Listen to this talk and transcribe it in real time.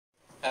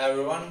Hi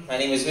everyone, my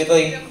name is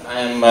Vitaly.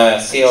 I'm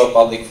CEO of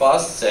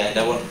PublicFast, and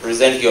I want to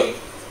present you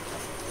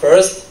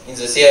first in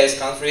the CIS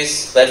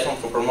countries platform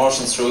for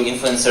promotion through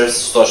influencers'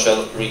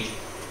 social reach.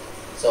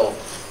 So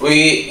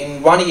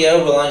in 1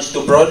 year we launched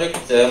two projects,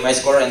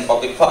 MyScore and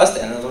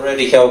PublicFast, and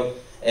already have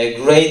a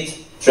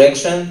great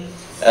traction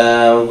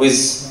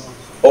with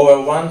over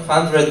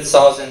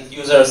 100,000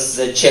 users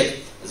that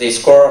checked the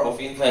score of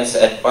influence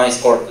at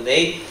MyScore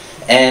today,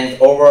 and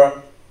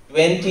over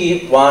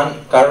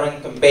 21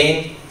 current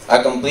campaigns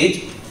are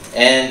complete,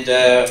 and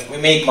we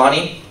make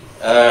money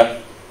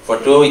for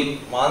 2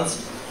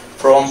 months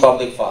from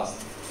PublicFast.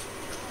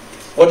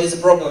 What is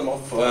the problem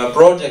of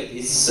project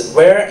is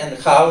where and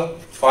how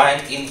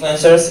find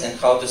influencers and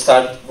how to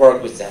start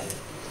work with them.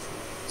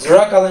 There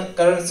are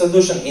current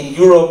solutions in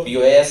Europe,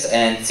 US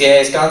and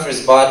CIS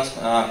countries, but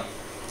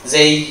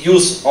they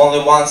use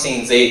only one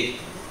thing: they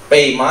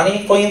pay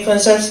money for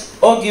influencers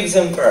or give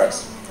them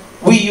perks.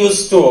 We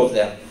use two of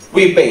them.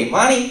 We pay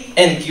money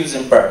and give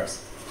them perks.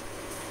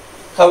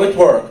 How it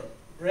works?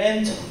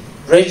 Brand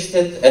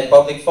registered at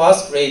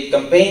PublicFast, create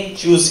campaign,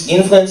 choose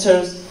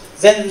influencers,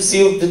 then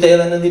receive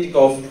detailed analytics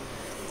of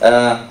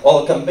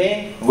all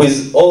campaign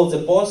with all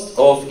the posts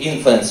of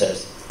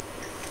influencers.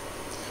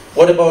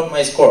 What about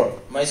MyScore?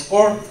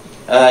 MyScore,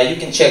 you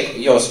can check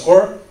your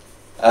score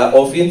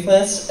of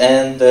influence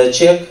and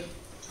check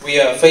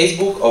via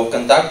Facebook or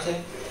Contact,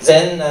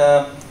 then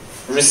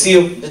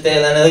receive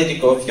detailed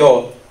analytics of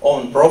your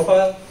own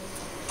profile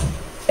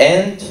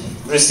and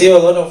receive a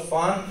lot of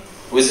fun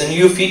with the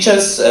new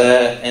features,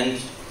 and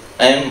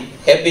I'm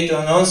happy to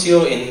announce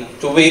you in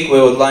 2 weeks we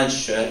will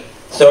launch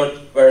third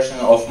version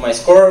of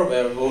MyScore,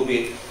 where will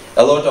be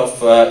a lot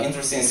of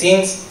interesting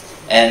things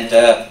and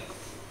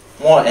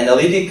more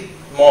analytic,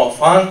 more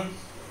fun.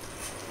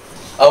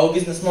 Our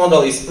business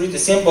model is pretty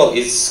simple.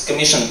 It's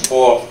commission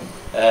for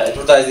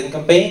advertising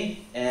campaign,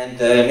 and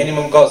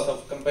minimum cost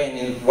of campaign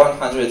is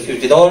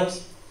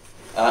 $150.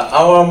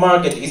 Our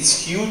market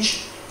is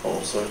huge.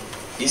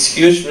 It's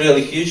huge,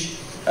 really huge.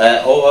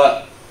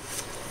 Over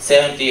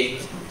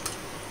 $70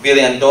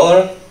 billion.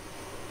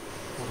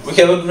 We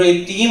have a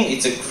great team.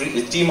 It's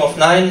a team of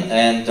 9,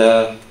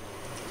 and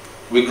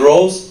we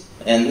grow.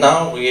 And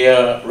now we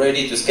are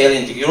ready to scale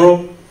into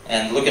Europe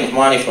and looking for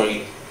money for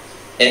it.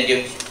 Thank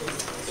you.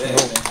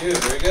 Thank you.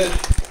 Very good.